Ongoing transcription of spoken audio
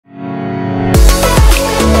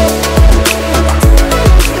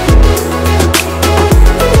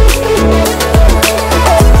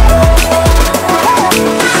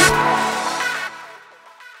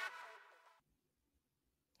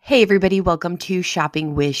Hey everybody, welcome to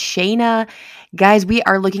Shopping with Shana. Guys, we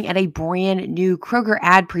are looking at a brand new Kroger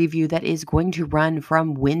ad preview that is going to run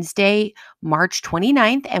from Wednesday, March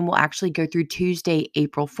 29th, and will actually go through Tuesday,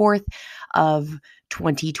 April 4th of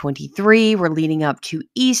 2023. We're leading up to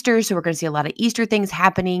Easter, so we're going to see a lot of Easter things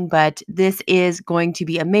happening, but this is going to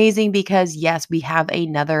be amazing because yes, we have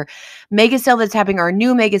another mega sale that's happening, or a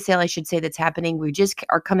new mega sale, I should say, that's happening. We just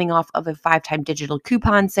are coming off of a 5-time digital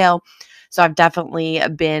coupon sale. So I've definitely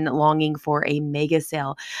been longing for a mega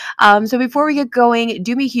sale. So before we get going,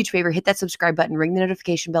 do me a huge favor, hit that subscribe button, ring the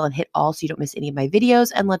notification bell, and hit all so you don't miss any of my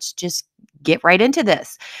videos. And let's just get right into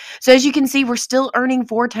this. So as you can see, we're still earning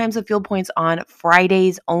 4 times the fuel points on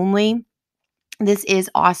Fridays only. This is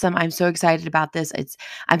awesome. I'm so excited about this.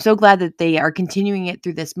 I'm so glad that they are continuing it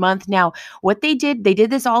through this month. Now, what they did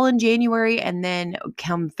this all in January, and then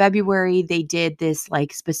come February, they did this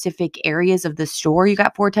like specific areas of the store. You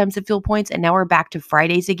got 4 times the fuel points, and now we're back to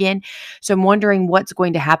Fridays again. So I'm wondering what's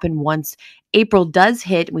going to happen once April does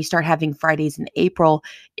hit and we start having Fridays in April,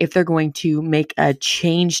 if they're going to make a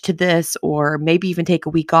change to this, or maybe even take a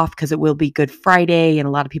week off because it will be Good Friday and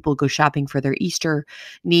a lot of people go shopping for their Easter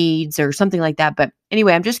needs or something like that. But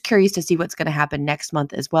anyway, I'm just curious to see what's going to happen next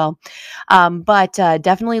month as well. But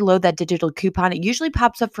definitely load that digital coupon. It usually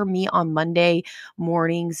pops up for me on Monday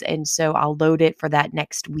mornings, and so I'll load it for that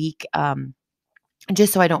next week.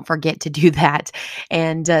 Just so I don't forget to do that.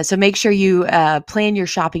 And so make sure you plan your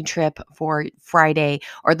shopping trip for Friday,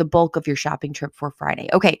 or the bulk of your shopping trip for Friday.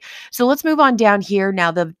 Okay, so let's move on down here.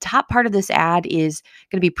 Now, the top part of this ad is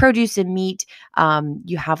going to be produce and meat.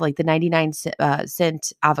 You have like the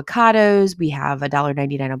 99-cent avocados. We have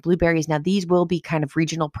 $1.99 on blueberries. Now, these will be kind of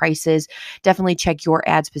regional prices. Definitely check your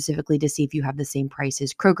ad specifically to see if you have the same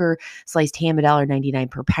prices. Kroger sliced ham,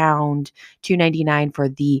 $1.99 per pound, $2.99 for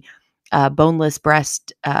the boneless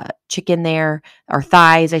breast chicken there, or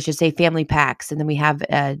thighs, I should say, family packs. And then we have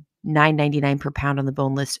 $9.99 per pound on the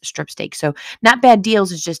boneless strip steak. So not bad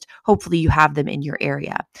deals. It's just hopefully you have them in your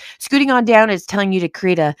area. Scooting on down is telling you to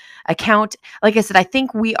create a account. Like I said, I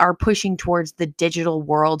think we are pushing towards the digital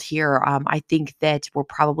world here. I think that we're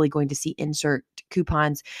probably going to see insert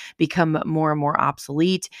coupons become more and more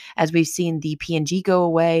obsolete as we've seen the PNG go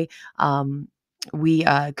away.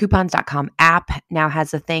 Coupons.com app now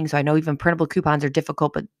has a thing. So I know even printable coupons are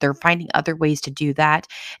difficult, but they're finding other ways to do that.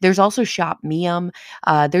 There's also ShopMeum.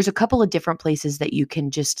 There's a couple of different places that you can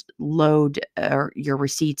just load your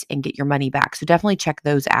receipts and get your money back. So definitely check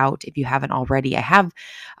those out if you haven't already. I have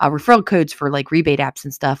referral codes for like rebate apps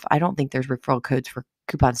and stuff. I don't think there's referral codes for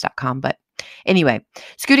coupons.com, but anyway,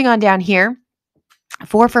 scooting on down here.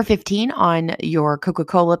 4 for $15 on your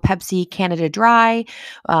Coca-Cola, Pepsi, Canada Dry.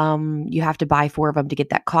 You have to buy 4 of them to get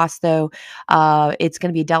that cost, though. It's going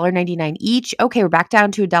to be $1.99 each. Okay, we're back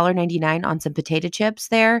down to $1.99 on some potato chips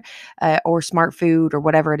there, or Smart Food, or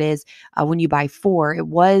whatever it is. When you buy 4, it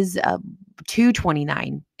was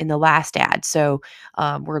 $2.29 in the last ad. So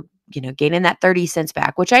we're gaining that 30 cents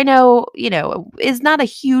back, which I know, is not a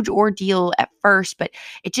huge ordeal at first, but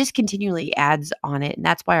it just continually adds on it. And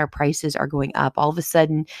that's why our prices are going up. All of a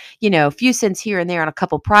sudden, a few cents here and there on a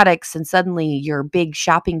couple products, and suddenly your big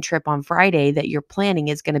shopping trip on Friday that you're planning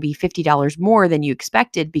is going to be $50 more than you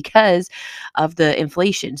expected because of the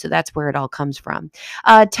inflation. So that's where it all comes from.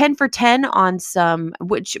 10 for 10 on some,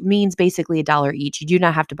 which means basically $1 each. You do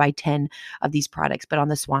not have to buy 10 of these products, but on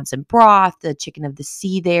the Swanson broth, the chicken of the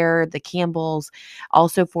sea there, the Campbell's,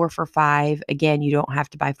 also 4 for $5. Again, you don't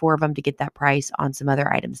have to buy 4 of them to get that price on some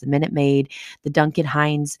other items. The Minute Maid, the Duncan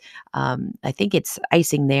Hines, I think it's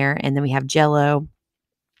icing there, and then we have Jell-O,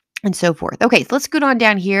 and so forth. Okay, so let's scoot on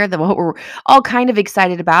down here. What we're all kind of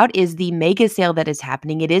excited about is the mega sale that is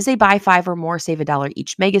happening. It is a buy 5 or more, save $1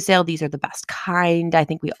 each mega sale. These are the best kind. I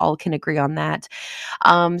think we all can agree on that.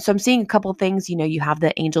 So I'm seeing a couple things. You have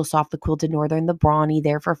the Angel Soft, the Quilted Northern, the Brawny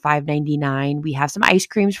there for $5.99. We have some ice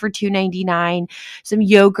creams for $2.99, some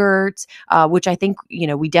yogurts, which I think,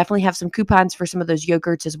 we definitely have some coupons for some of those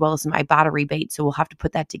yogurts, as well as some Ibotta rebates. So we'll have to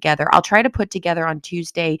put that together. I'll try to put together on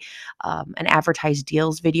Tuesday an advertised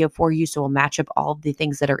deals video for you. So we'll match up all of the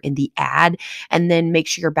things that are in the ad, and then make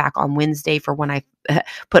sure you're back on Wednesday for when I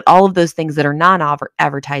put all of those things that are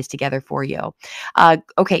non-advertised together for you.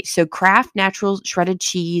 Okay, so Kraft Natural Shredded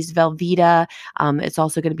Cheese, Velveeta. It's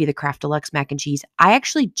also going to be the Kraft Deluxe Mac and Cheese. I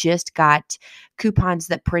actually just got coupons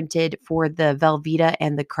that printed for the Velveeta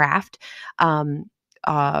and the Kraft.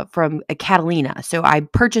 from a Catalina. So I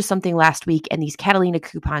purchased something last week and these Catalina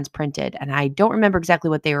coupons printed, and I don't remember exactly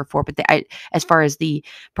what they were for, but as far as the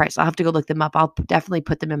price, I'll have to go look them up. I'll definitely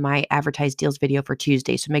put them in my advertised deals video for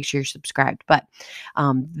Tuesday. So make sure you're subscribed. But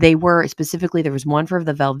they were specifically, there was one for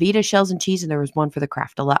the Velveeta shells and cheese, and there was one for the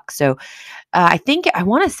Kraft Deluxe. So I think I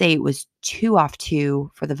want to say it was 2 off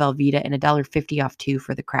 2 for the Velveeta and $1.50 off 2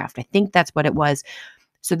 for the Kraft. I think that's what it was.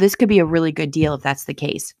 So this could be a really good deal if that's the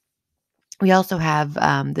case. We also have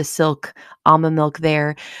the Silk almond milk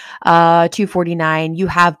there, $2.49. You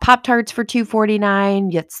have Pop Tarts for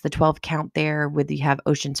 $2.49. It's the 12 count there. You have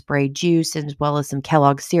Ocean Spray juice as well as some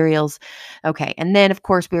Kellogg cereals. Okay, and then of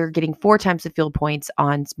course we're getting 4 times the fuel points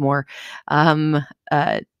on some more um,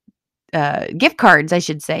 uh, gift cards, I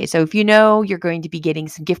should say. So if you know you're going to be getting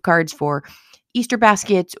some gift cards for Easter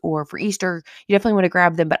baskets or for Easter, you definitely want to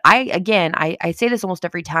grab them. But I say this almost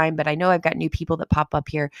every time, but I know I've got new people that pop up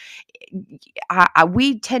here.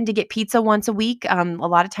 We tend to get pizza once a week. A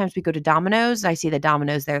lot of times we go to Domino's. I see the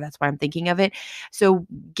Domino's there. That's why I'm thinking of it. So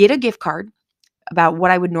get a gift card about what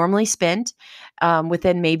I would normally spend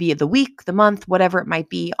within maybe the week, the month, whatever it might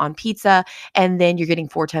be on pizza. And then you're getting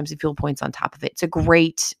 4 times the fuel points on top of it. It's a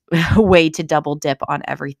great way to double dip on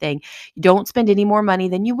everything. You don't spend any more money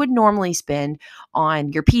than you would normally spend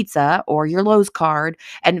on your pizza or your Lowe's card.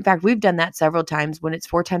 And in fact, we've done that several times when it's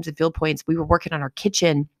 4 times the fuel points. We were working on our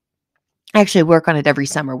kitchen. I actually work on it every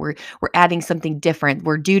summer. We're adding something different.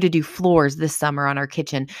 We're due to do floors this summer on our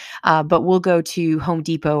kitchen, but we'll go to Home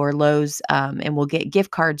Depot or Lowe's, and we'll get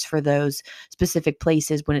gift cards for those specific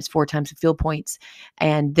places when it's 4 times the fuel points,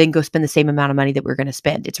 and then go spend the same amount of money that we're going to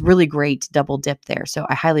spend. It's really great to double dip there. So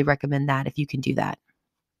I highly recommend that if you can do that.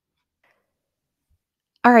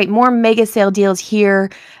 All right, more mega sale deals here.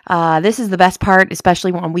 This is the best part,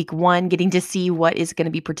 especially on week 1, getting to see what is going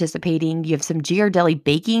to be participating. You have some Ghirardelli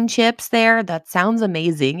baking chips there. That sounds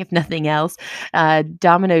amazing, if nothing else.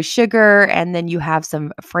 Domino sugar, and then you have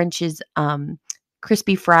some French's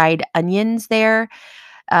crispy fried onions there.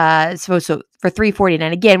 So for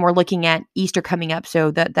 $3.49. Again, we're looking at Easter coming up,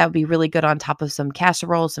 so that would be really good on top of some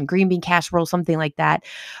casserole, some green bean casserole, something like that.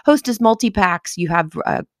 Hostess multi-packs, you have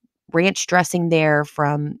ranch dressing there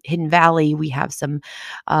from Hidden Valley. We have some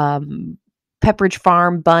Pepperidge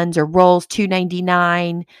Farm buns or rolls,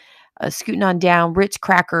 $2.99. Scooting on down, Ritz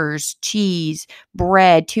crackers, cheese,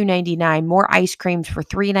 bread, $2.99. More ice creams for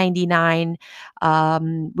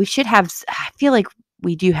 $3.99. We should have. I feel like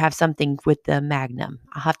we do have something with the Magnum.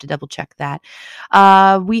 I'll have to double check that.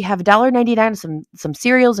 We have $1.99 some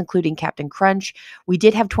cereals, including Captain Crunch. We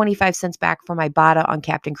did have 25 cents back from Ibotta on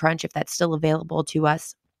Captain Crunch, if that's still available to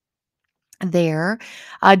us there.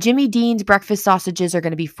 Jimmy Dean's breakfast sausages are going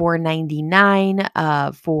to be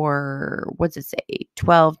 $4.99 for, what's it say,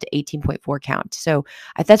 12 to 18.4 count. So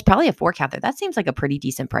that's probably a 4 count there. That seems like a pretty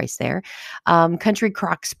decent price there. Country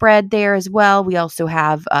Crock spread there as well. We also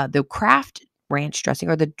have the Kraft ranch dressing,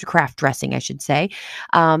 or the Kraft dressing, I should say,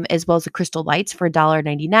 as well as the Crystal Lights for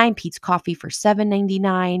 $1.99, Pete's Coffee for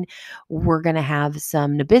 $7.99. We're going to have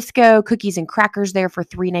some Nabisco cookies and crackers there for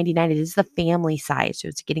 $3.99. It is the family size, so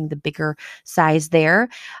it's getting the bigger size there.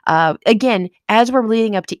 Again, as we're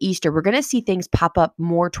leading up to Easter, we're going to see things pop up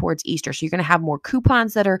more towards Easter. So you're going to have more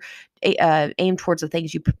coupons that are aimed towards the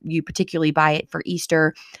things you particularly buy it for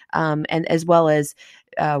Easter, and as well as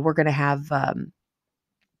we're going to have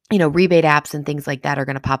rebate apps and things like that are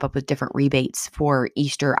going to pop up with different rebates for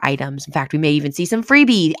Easter items. In fact, we may even see some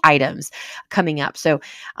freebie items coming up. So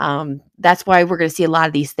that's why we're going to see a lot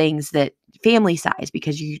of these things that family size,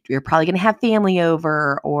 because you're probably going to have family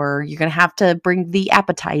over, or you're going to have to bring the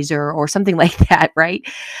appetizer or something like that, right?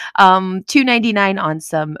 $2.99 on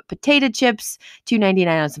some potato chips,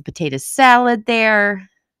 $2.99 on some potato salad there.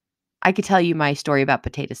 I could tell you my story about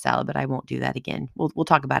potato salad, but I won't do that again. We'll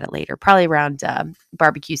talk about it later, probably around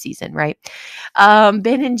barbecue season, right?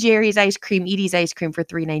 Ben and Jerry's ice cream, Edie's ice cream for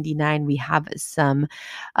 $3.99. We have some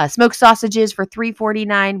smoked sausages for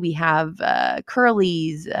 $3.49. We have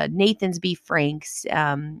Curly's, Nathan's Beef Franks,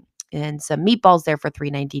 and some meatballs there for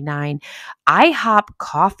 $3.99. IHOP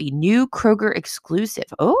coffee, new Kroger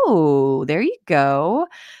exclusive. Oh, there you go.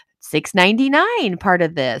 $6.99 part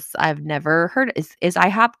of this. I've never heard. Is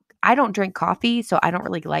IHOP? I don't drink coffee, so I don't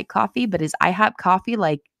really like coffee, but is IHOP coffee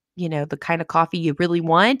like, the kind of coffee you really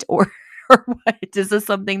want, or what? Is this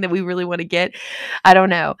something that we really want to get? I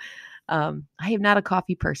don't know. I am not a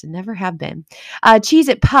coffee person, never have been.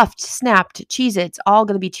 Cheez-It puffed, snapped Cheez-Its, all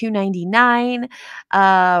going to be $2.99.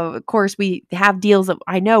 Of course, we have deals that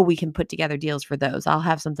I know we can put together deals for those. I'll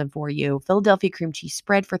have something for you. Philadelphia cream cheese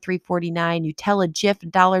spread for $3.49. Nutella Jif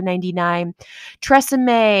 $1.99.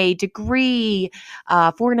 Tresemme Degree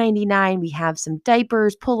 $4.99. We have some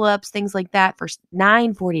diapers, pull-ups, things like that for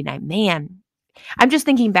 $9.49. Man, I'm just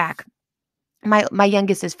thinking back. My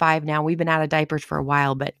youngest is 5 now. We've been out of diapers for a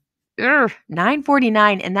while, but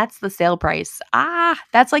 $9.49, and that's the sale price.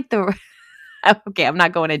 That's like the okay, I'm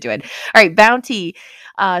not going into it. All right, Bounty,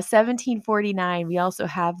 $17.49. We also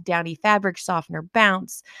have Downy fabric softener,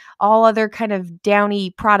 Bounce, all other kind of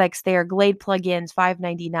Downy products there. Glade plugins,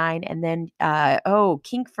 $5.99, and then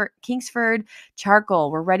Kingsford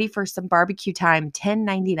charcoal. We're ready for some barbecue time,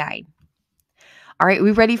 $10.99. All right,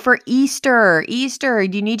 we ready for Easter? Easter,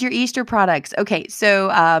 do you need your Easter products? Okay, so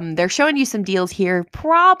they're showing you some deals here.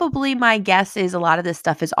 Probably my guess is a lot of this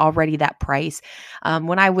stuff is already that price.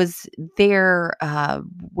 When I was there,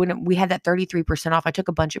 when we had that 33% off, I took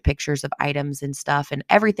a bunch of pictures of items and stuff, and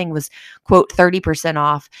everything was, quote, 30%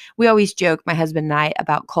 off. We always joke, my husband and I,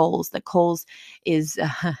 about Kohl's, that Kohl's is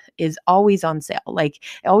always on sale. Like,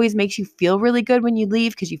 it always makes you feel really good when you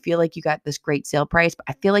leave because you feel like you got this great sale price, but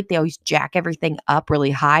I feel like they always jack everything up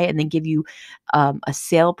really high and then give you a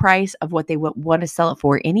sale price of what they want to sell it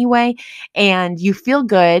for anyway. And you feel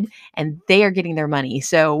good and they are getting their money.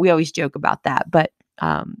 So we always joke about that. But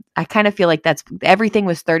I kind of feel like that's everything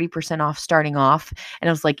was 30% off starting off. And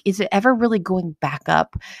I was like, is it ever really going back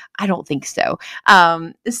up? I don't think so.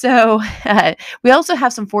 We also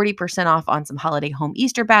have some 40% off on some holiday home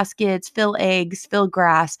Easter baskets, fill eggs, fill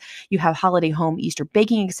grass. You have holiday home Easter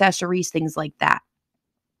baking accessories, things like that.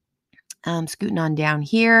 Scooting on down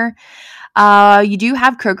here. You do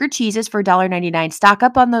have Kroger cheeses for $1.99. Stock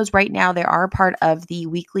up on those right now. They are part of the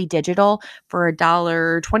weekly digital for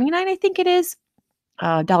 $1.29, I think it is.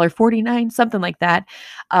 $1.49, something like that.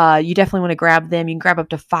 You definitely want to grab them. You can grab up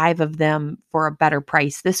to 5 of them for a better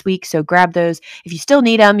price this week. So grab those. If you still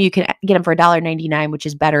need them, you can get them for $1.99, which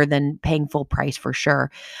is better than paying full price for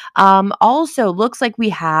sure. Also, looks like we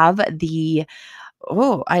have the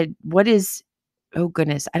oh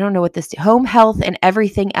goodness, I don't know what this home health and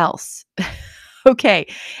everything else. Okay,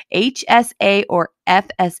 HSA or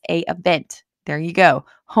FSA event. There you go.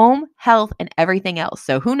 Home, health, and everything else.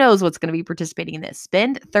 So who knows what's going to be participating in this?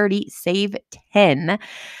 Spend 30, save 10.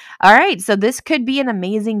 All right, so this could be an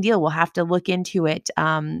amazing deal. We'll have to look into it,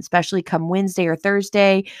 especially come Wednesday or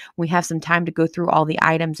Thursday. We have some time to go through all the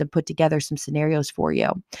items and put together some scenarios for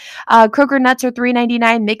you. Kroger nuts are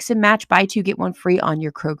 $3.99. Mix and match, buy 2, get 1 free on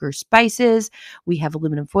your Kroger spices. We have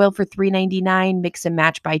aluminum foil for $3.99. Mix and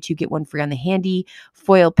match, buy 2, get 1 free on the handy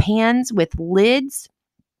foil pans with lids.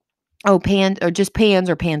 Oh, pans or just pans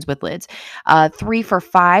or pans with lids. 3 for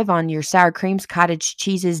 $5 on your sour creams, cottage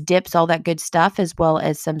cheeses, dips, all that good stuff, as well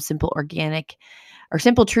as some Simple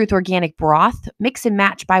Truth organic broth. Mix and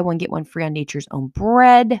match, buy 1, get 1 free on Nature's Own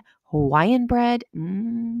bread. Hawaiian bread.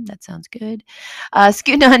 That sounds good.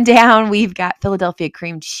 Scooting on down, we've got Philadelphia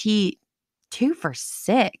cream cheese, 2 for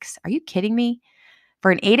 $6. Are you kidding me? For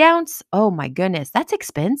an 8-ounce? Oh my goodness, that's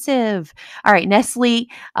expensive. All right, Nestle,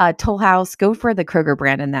 Toll House, go for the Kroger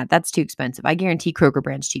brand in that. That's too expensive. I guarantee Kroger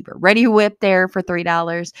brand's cheaper. Ready Whip there for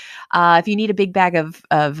 $3. If you need a big bag of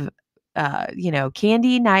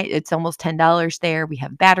candy night, it's almost $10 there. We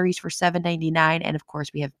have batteries for $7.99, and of course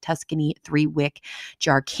we have Tuscany 3-wick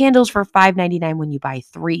jar candles for $5.99 when you buy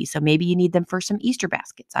 3. So maybe you need them for some Easter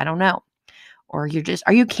baskets. I don't know. Or is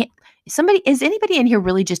anybody in here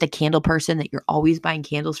really just a candle person that you're always buying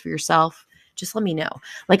candles for yourself? Just let me know.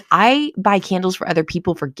 Like, I buy candles for other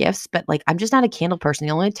people for gifts, but like, I'm just not a candle person.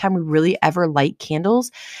 The only time we really ever light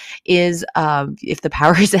candles is if the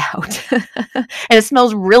power is out. And it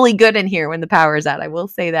smells really good in here when the power is out. I will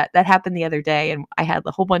say that. That happened the other day, and I had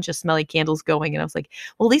a whole bunch of smelly candles going, and I was like,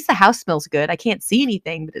 well, at least the house smells good. I can't see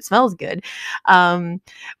anything, but it smells good.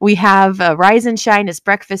 We have Rise and Shine as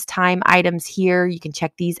breakfast time items here. You can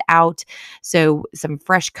check these out. So some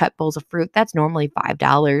fresh cut bowls of fruit. That's normally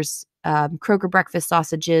 $5. Kroger breakfast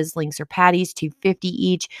sausages, links or patties, $2.50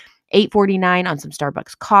 each. $8.49 on some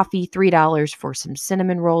Starbucks coffee, $3 for some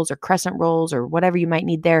cinnamon rolls or crescent rolls or whatever you might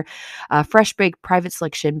need there. Fresh baked private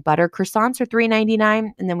selection butter croissants are $3.99.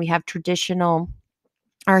 And then we have traditional,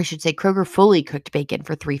 or I should say Kroger fully cooked bacon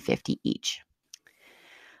for $3.50 each.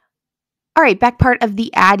 All right, back part of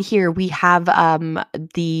the ad here. We have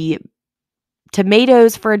the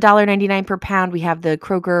tomatoes for $1.99 per pound. We have the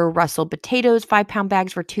Kroger Russell potatoes, 5-pound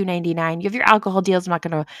bags for $2.99. You have your alcohol deals. I'm not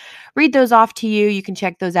going to read those off to you. You can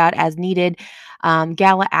check those out as needed.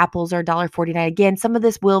 Gala apples are $1.49. Again, some of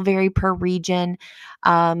this will vary per region.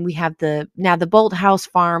 We have the Bolt House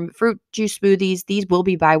Farm fruit juice smoothies. These will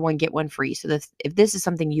be buy one, get one free. So if this is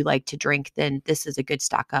something you like to drink, then this is a good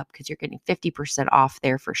stock up because you're getting 50% off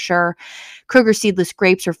there for sure. Kroger seedless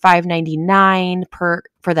grapes are $5.99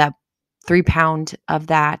 for that 3-pound of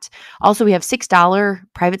that. Also, we have $6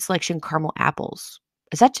 private selection caramel apples.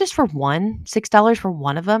 Is that just for one? $6 for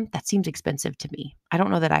one of them? That seems expensive to me. I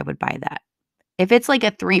don't know that I would buy that. If it's like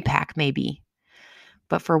a 3-pack, maybe.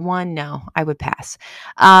 But for one, no, I would pass.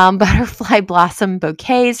 Butterfly blossom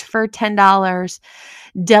bouquets for $10.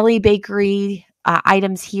 Deli bakery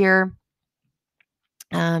items here.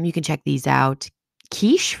 You can check these out.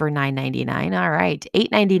 Quiche for $9.99. All right,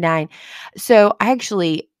 $8.99. So I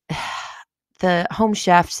actually, the Home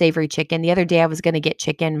Chef savory chicken. The other day I was going to get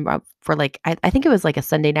chicken for like, I think it was like a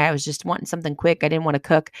Sunday night. I was just wanting something quick. I didn't want to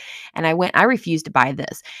cook. And I refused to buy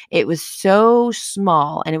this. It was so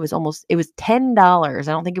small and it was $10.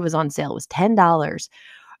 I don't think it was on sale. It was $10.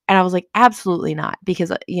 And I was like, absolutely not.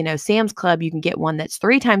 Because, Sam's Club, you can get one that's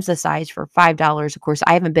 3 times the size for $5. Of course,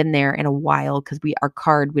 I haven't been there in a while because we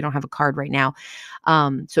don't have a card right now.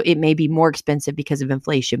 So it may be more expensive because of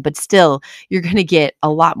inflation, but still, you're going to get a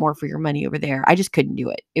lot more for your money over there. I just couldn't do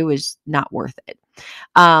it. It was not worth it.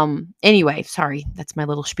 Anyway, sorry, that's my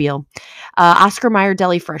little spiel. Oscar Mayer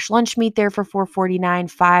Deli fresh lunch meat there for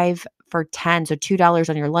 $4.49, 5 for $10, so $2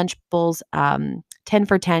 on your lunch bowls. 10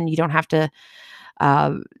 for $10. You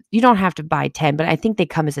don't have to buy 10, but I think they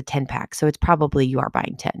come as a 10-pack. So it's probably you are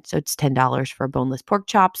buying 10. So it's $10 for boneless pork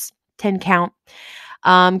chops, 10 count.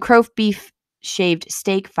 Crow beef shaved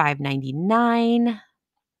steak, $5.99.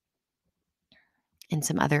 And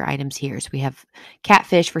some other items here. So we have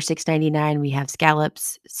catfish for $6.99. We have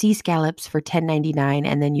sea scallops for $10.99.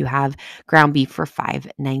 And then you have ground beef for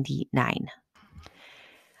 $5.99.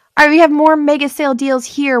 All right, we have more mega sale deals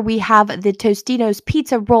here. We have the Tostino's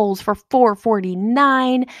pizza rolls for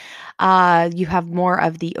 $4.49. You have more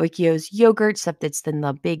of the Oikos yogurt, stuff that's in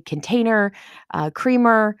the big container,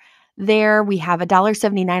 creamer there. We have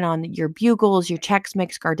 $1.79 on your Bugles, your Chex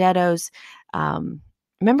Mix, Gardettos.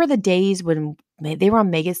 Remember the days when they were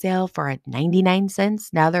on mega sale for 99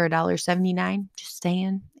 cents? Now they're $1.79. Just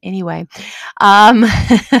saying. Anyway,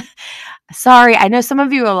 sorry. I know some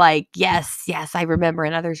of you are like, yes, I remember.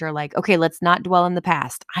 And others are like, okay, let's not dwell in the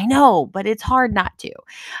past. I know, but it's hard not to.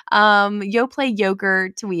 Yoplait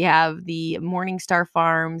yogurt. We have the Morningstar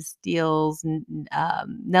Farms deals,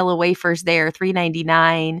 Nella wafers there,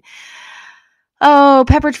 $3.99. Oh,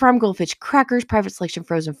 Pepperidge Farm Goldfish crackers, private selection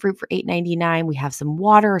frozen fruit for $8.99. We have some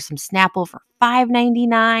water or some Snapple for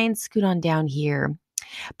 $5.99. Scoot on down here.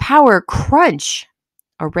 Power Crunch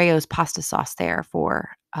Oreos pasta sauce there for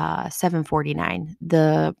 $7.49.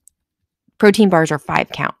 The protein bars are 5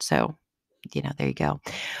 count, so there you go.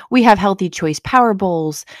 We have Healthy Choice Power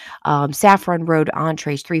Bowls, Saffron Road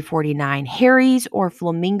entrees, $3.49. Harry's or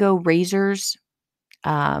Flamingo razors,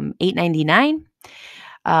 $8.99.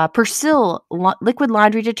 Persil liquid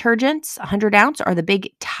laundry detergents, 100 ounce, are the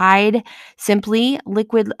big Tide Simply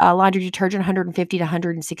liquid laundry detergent, 150 to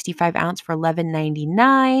 165 ounce for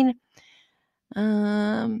 $11.99.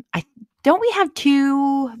 Don't we have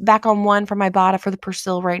 2 back on 1 from Ibotta for the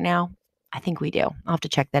Persil right now? I think we do. I'll have to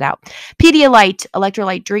check that out. Pedialyte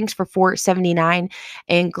electrolyte drinks for $4.79,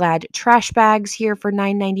 and Glad trash bags here for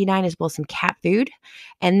 $9.99, as well as some cat food.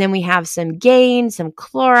 And then we have some Gain, some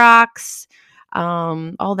Clorox,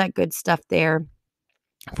 all that good stuff there.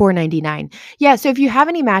 $4.99. Yeah, so if you have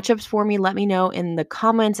any matchups for me, let me know in the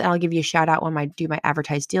comments, and I'll give you a shout out when I do my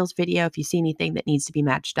advertised deals video if you see anything that needs to be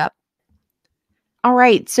matched up. All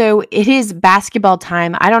right, so it is basketball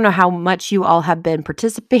time. I don't know how much you all have been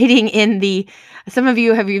participating in some of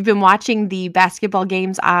you, have you been watching the basketball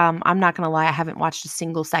games? I'm not going to lie, I haven't watched a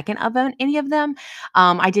single second of any of them.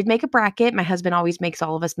 I did make a bracket. My husband always makes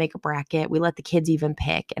all of us make a bracket. We let the kids even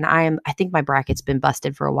pick, and I think my bracket's been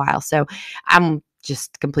busted for a while, so I'm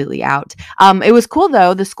just completely out. It was cool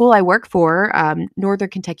though. The school I work for, Northern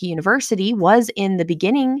Kentucky University, was in the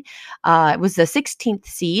beginning. It was the 16th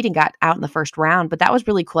seed and got out in the first round, but that was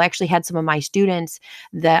really cool. I actually had some of my students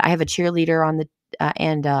that I have a cheerleader on the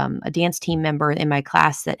and a dance team member in my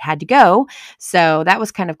class that had to go. So that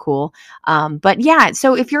was kind of cool. But yeah,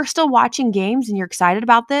 so if you're still watching games and you're excited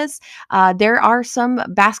about this, there are some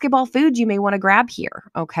basketball foods you may want to grab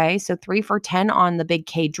here. Okay. So 3 for $10 on the Big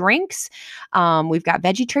K drinks. We've got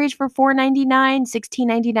veggie trays for $4.99,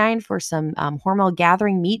 $16.99 for some Hormel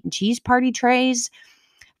Gathering meat and cheese party trays.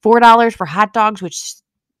 $4 for hot dogs, which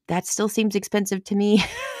that still seems expensive to me.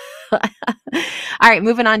 All right,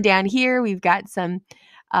 moving on down here, we've got some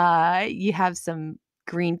you have some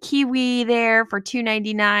green kiwi there for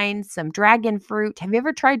 $2.99, some dragon fruit. Have you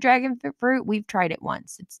ever tried dragon fruit? We've tried it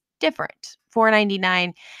once. It's different.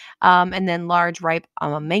 $4.99. And then large ripe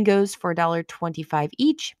mangoes for $1.25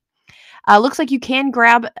 each. Looks like you can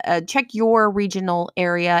grab, check your regional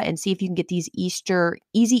area and see if you can get these easy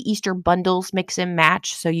Easter bundles, mix and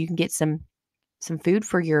match, so you can get some food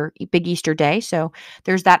for your big Easter day. So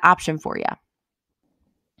there's that option for you.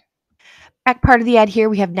 Back part of the ad here,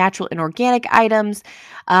 we have natural and organic items.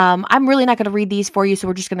 I'm really not going to read these for you, so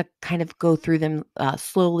we're just going to kind of go through them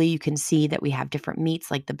slowly. You can see that we have different meats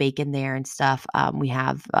like the bacon there and stuff. We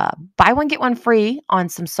have buy one, get one free on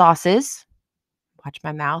some sauces. Watch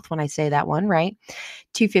my mouth when I say that one, right?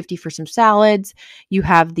 $2.50 for some salads. You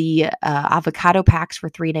have the avocado packs for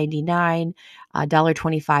 $3.99,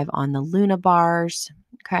 $1.25 on the Luna bars.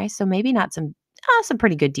 Okay, so maybe not some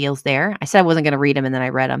pretty good deals there. I said I wasn't going to read them and then I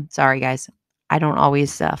read them. Sorry, guys. I don't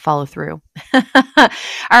always follow through. All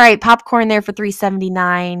right, popcorn there for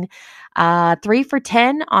 $3.79. 3 for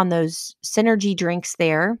 10 on those synergy drinks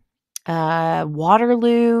there.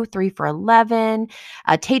 Waterloo, 3 for 11.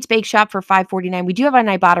 Tate's Bake Shop for $5.49. We do have an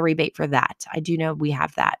Ibotta rebate for that. I do know we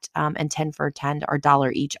have that. And 10 for 10 or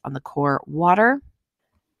 $1 each on the core water.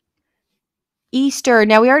 Easter.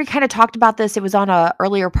 Now, we already kind of talked about this. It was on a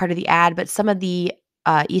earlier part of the ad, but some of the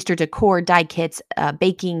Easter decor, die kits,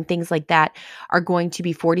 baking, things like that are going to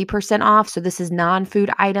be 40% off. So this is non-food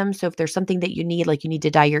items. So if there's something that you need, like you need to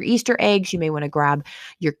dye your Easter eggs, you may want to grab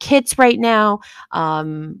your kits right now.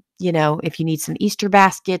 If you need some Easter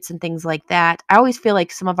baskets and things like that. I always feel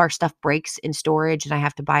like some of our stuff breaks in storage and I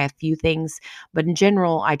have to buy a few things. But in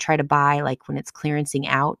general, I try to buy like when it's clearancing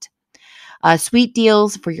out. Sweet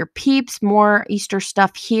deals for your peeps, more Easter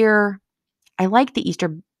stuff here. I like the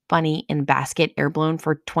Easter bunny in basket air blown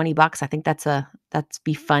for $20. I think that's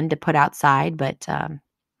be fun to put outside, but I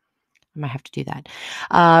might have to do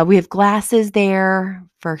that. We have glasses there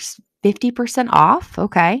for 50% off.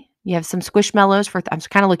 Okay. You have some Squishmallows I'm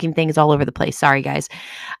kind of looking things all over the place. Sorry, guys.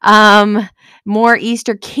 More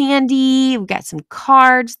Easter candy. We've got some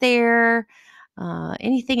cards there.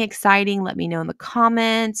 Anything exciting, let me know in the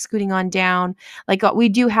comments. Scooting on down. Like we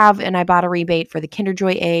do have an Ibotta rebate for the Kinder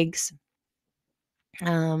Joy eggs.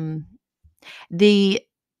 The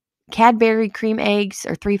Cadbury cream eggs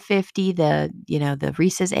are $3.50. The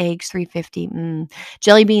Reese's eggs, $3.50.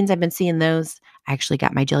 Jelly beans, I've been seeing those. I actually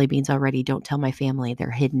got my jelly beans already. Don't tell my family. They're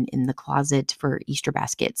hidden in the closet for Easter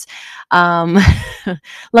baskets.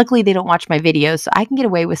 Luckily, they don't watch my videos, so I can get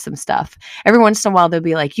away with some stuff. Every once in a while, they'll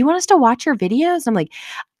be like, "You want us to watch your videos?" I'm like,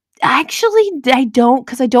 "Actually, I don't,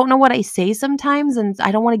 because I don't know what I say sometimes, and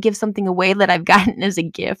I don't want to give something away that I've gotten as a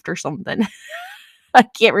gift or something." I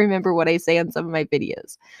can't remember what I say on some of my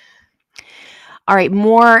videos. All right,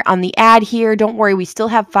 more on the ad here. Don't worry, we still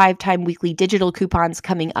have 5-time weekly digital coupons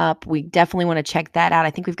coming up. We definitely want to check that out. I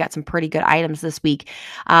think we've got some pretty good items this week.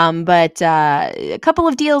 But a couple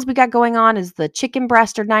of deals we got going on is the chicken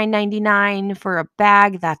breast are $9.99 for a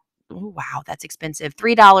bag. Wow, that's expensive.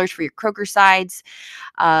 $3 for your Kroger sides,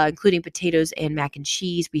 including potatoes and mac and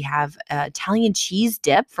cheese. We have Italian cheese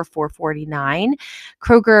dip for $4.49.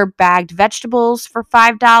 Kroger bagged vegetables for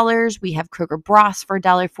 $5. We have Kroger broths for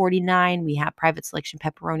 $1.49. We have private selection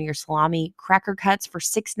pepperoni or salami cracker cuts for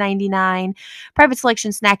 $6.99. Private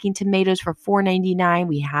selection snacking tomatoes for $4.99.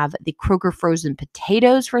 We have the Kroger frozen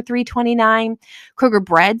potatoes for $3.29. Kroger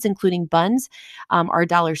breads, including buns, are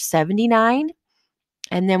 $1.79.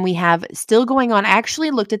 And then we have still going on. I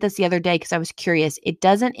actually looked at this the other day because I was curious. It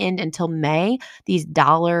doesn't end until May, these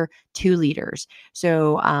dollar 2 liters.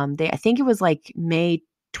 So I think it was like May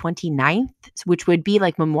 29th, which would be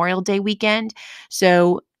like Memorial Day weekend.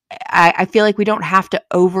 So I feel like we don't have to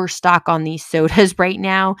overstock on these sodas right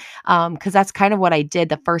now, because that's kind of what I did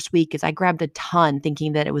the first week is I grabbed a ton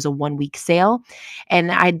thinking that it was a 1-week sale.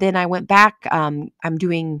 And I went back. I'm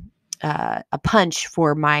doing a punch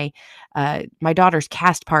for my daughter's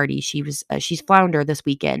cast party. She's flounder this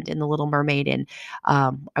weekend in The Little Mermaid, and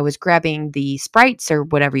I was grabbing the Sprites or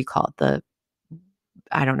whatever you call it,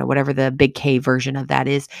 I don't know, whatever the big K version of that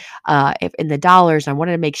is, in the dollars. I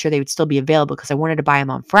wanted to make sure they would still be available because I wanted to buy them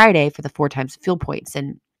on Friday for the 4 times fuel points.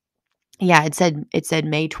 And yeah, it said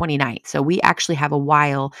May 29th. So we actually have a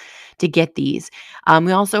while to get these.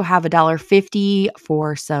 We also have $1.50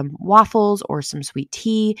 for some waffles or some sweet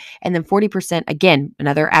tea, and then 40%, again,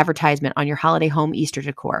 another advertisement on your holiday home Easter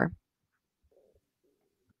decor.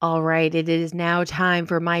 All right, it is now time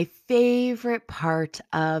for my favorite part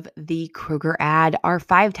of the Kroger ad, our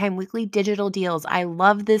 5-time weekly digital deals. I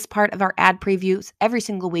love this part of our ad previews every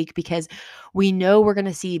single week because we know we're going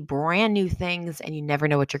to see brand new things and you never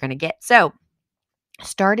know what you're going to get. So,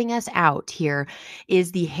 starting us out here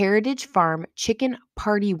is the Heritage Farm Chicken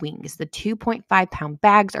Party Wings. The 2.5-pound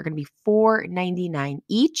bags are going to be $4.99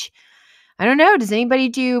 each. I don't know. Does anybody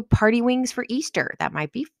do party wings for Easter? That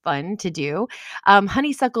might be fun to do.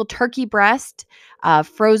 Honeysuckle turkey breast,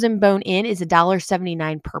 frozen bone in is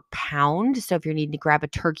 $1.79 per pound. So if you're needing to grab a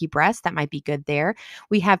turkey breast, that might be good there.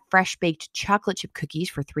 We have fresh baked chocolate chip cookies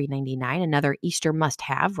for $3.99. Another Easter must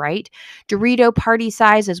have, right? Dorito party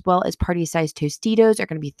size as well as party size Tostitos are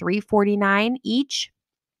going to be $3.49 each.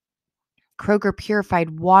 Kroger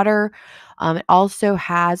purified water. It also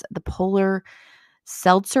has the Polar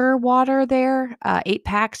seltzer water there, 8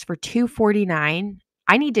 packs for $2.49.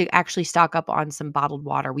 I need to actually stock up on some bottled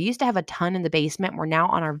water. We used to have a ton in the basement. We're now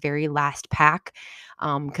on our very last pack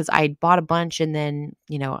because I bought a bunch and then,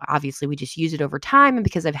 obviously we just use it over time. And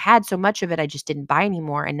because I've had so much of it, I just didn't buy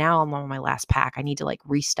anymore. And now I'm on my last pack. I need to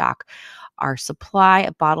restock our supply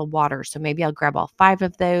of bottled water. So maybe I'll grab all 5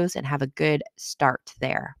 of those and have a good start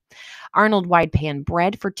there. Arnold wide pan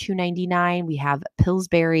bread for $2.99. We have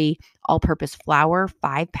Pillsbury all-purpose flour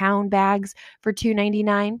 5-pound bags for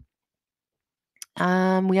 $2.99.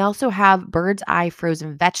 We also have Bird's Eye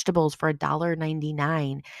frozen vegetables for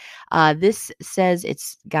 $1.99. This says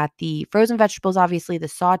it's got the frozen vegetables, obviously the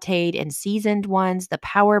sauteed and seasoned ones, the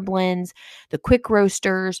power blends, the quick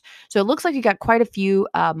roasters. So it looks like you got quite a few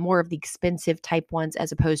more of the expensive type ones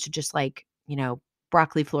as opposed to just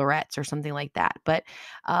broccoli florets or something like that. But,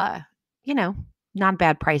 uh, you know, not a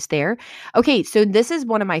bad price there. Okay, so this is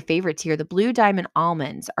one of my favorites here. The Blue Diamond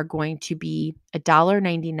almonds are going to be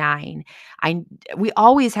 $1.99. I we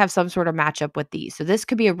always have some sort of matchup with these. So this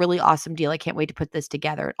could be a really awesome deal. I can't wait to put this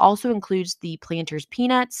together. It also includes the Planters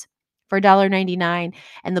peanuts for $1.99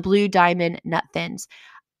 and the Blue Diamond nut thins.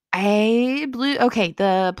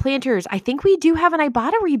 The Planters, I think we do have an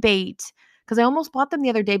Ibotta rebate because I almost bought them the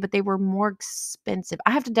other day, but they were more expensive.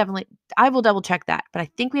 I will double check that, but I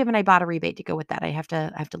think we have an Ibotta rebate to go with that. I have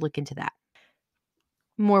to look into that.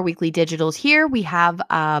 More weekly digitals here. We have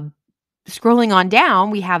scrolling on down,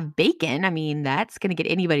 we have bacon. I mean, that's going to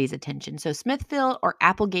get anybody's attention. So Smithfield or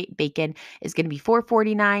Applegate bacon is going to be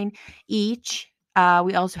 $4.49 each.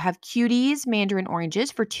 We also have Cuties mandarin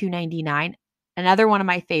oranges for $2.99. Another one of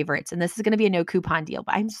my favorites, and this is going to be a no coupon deal,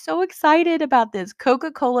 but I'm so excited about this.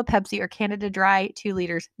 Coca-Cola, Pepsi, or Canada Dry 2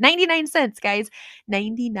 liters, 99 cents, guys,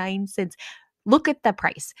 99 cents. Look at the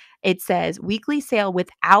price. It says weekly sale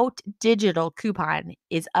without digital coupon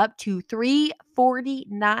is up to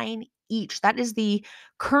 $3.49 each. That is the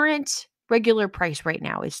current regular price right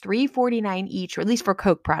now. Is $3.49 each, or at least for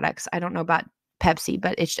Coke products. I don't know about Pepsi,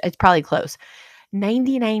 but it's probably close.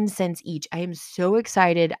 99 cents each. I am so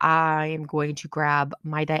excited. I am going to grab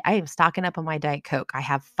I am stocking up on my Diet Coke. I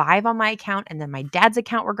have 5 on my account, and then my dad's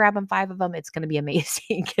account, we're grabbing 5 of them. It's going to be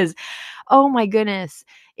amazing because, oh my goodness,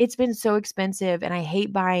 it's been so expensive, and I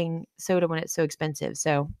hate buying soda when it's so expensive.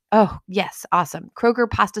 So, oh yes, awesome. Kroger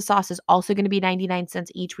pasta sauce is also going to be 99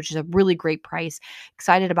 cents each, which is a really great price.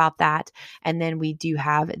 Excited about that. And then we do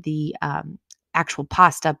have the actual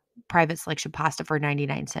pasta, private selection pasta for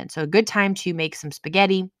 99 cents. So a good time to make some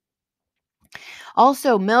spaghetti.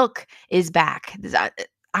 Also, milk is back.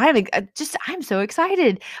 I'm so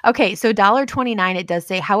excited. Okay, so $1.29 it does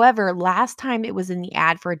say. However, last time it was in the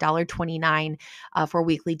ad for $1.29 for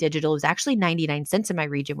weekly digital. It was actually 99 cents in my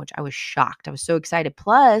region, which I was shocked. I was so excited.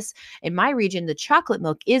 Plus, in my region, the chocolate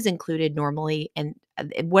milk is included normally, and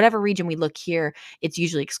in whatever region we look here, it's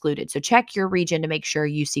usually excluded. So check your region to make sure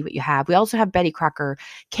you see what you have. We also have Betty Crocker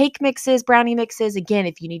cake mixes, brownie mixes. Again,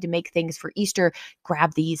 if you need to make things for Easter,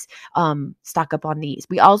 grab these, stock up on these.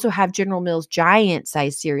 We also have General Mills giant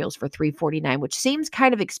size cereals for $3.49, which seems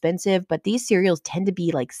kind of expensive, but these cereals tend to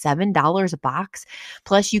be like $7 a box.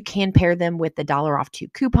 Plus, you can pair them with the dollar off 2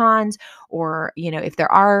 coupons, or if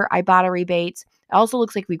there are Ibotta rebates. It also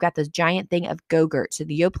looks like we've got this giant thing of Go-Gurt. So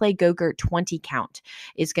the Yoplait Go-Gurt 20 count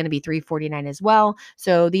is going to be $3.49 as well.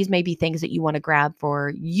 So these may be things that you want to grab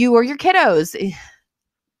for you or your kiddos.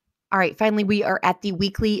 All right, finally, we are at the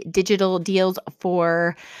weekly digital deals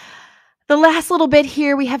for the last little bit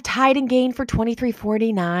here. We have Tide and Gain for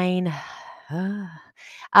 $23.49.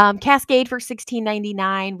 Cascade for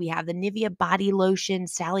 $16.99. We have the Nivea body lotion,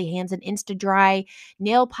 Sally Hansen Insta Dry,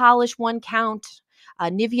 nail polish 1 count,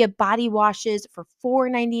 Nivea body washes for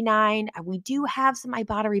 $4.99. We do have some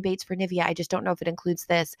Ibotta rebates for Nivea. I just don't know if it includes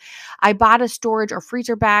this. Ibotta storage or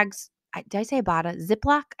freezer bags. Did I say Ibotta?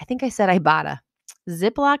 Ziploc? I think I said Ibotta.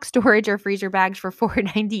 Ziploc storage or freezer bags for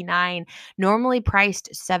 $4.99, normally priced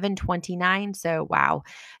 $7.29. So wow,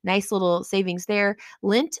 nice little savings there.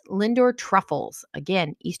 Lindor truffles,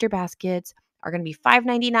 again, Easter baskets are going to be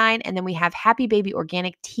 $5.99, and then we have Happy Baby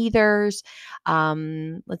organic teethers.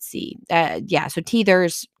 Let's see, yeah, so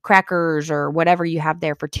teethers, crackers, or whatever you have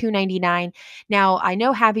there for $2.99. Now I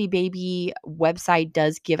know Happy Baby website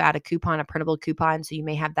does give out a coupon, a printable coupon, so you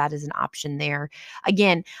may have that as an option there.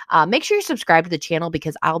 Again, make sure you subscribe to the channel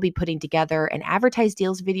because I'll be putting together an advertised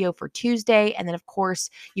deals video for Tuesday. And then, of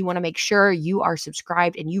course, you want to make sure you are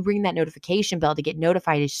subscribed and you ring that notification bell to get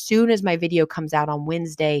notified as soon as my video comes out on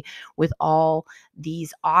Wednesday with all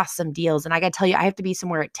these awesome deals. And I got to tell you, I have to be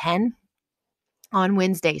somewhere at 10 on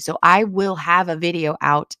Wednesday. So I will have a video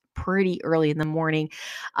out pretty early in the morning.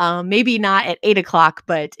 Maybe not at 8 o'clock,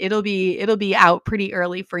 but it'll be out pretty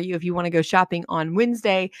early for you if you want to go shopping on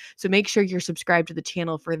Wednesday. So make sure you're subscribed to the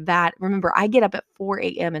channel for that. Remember, I get up at 4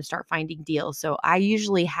 a.m. and start finding deals. So I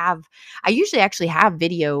usually actually have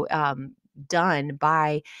video done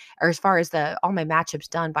by, or as far as all my matchups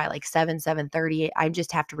done by like 7:30. I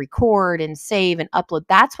just have to record and save and upload.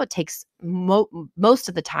 That's what takes most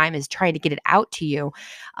of the time, is trying to get it out to you.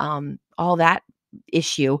 All that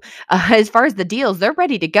issue. As far as the deals, they're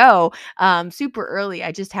ready to go super early.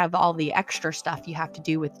 I just have all the extra stuff you have to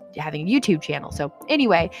do with having a YouTube channel. So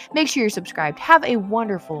anyway, make sure you're subscribed. Have a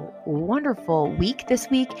wonderful, wonderful week this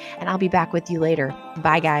week, and I'll be back with you later.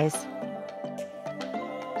 Bye, guys.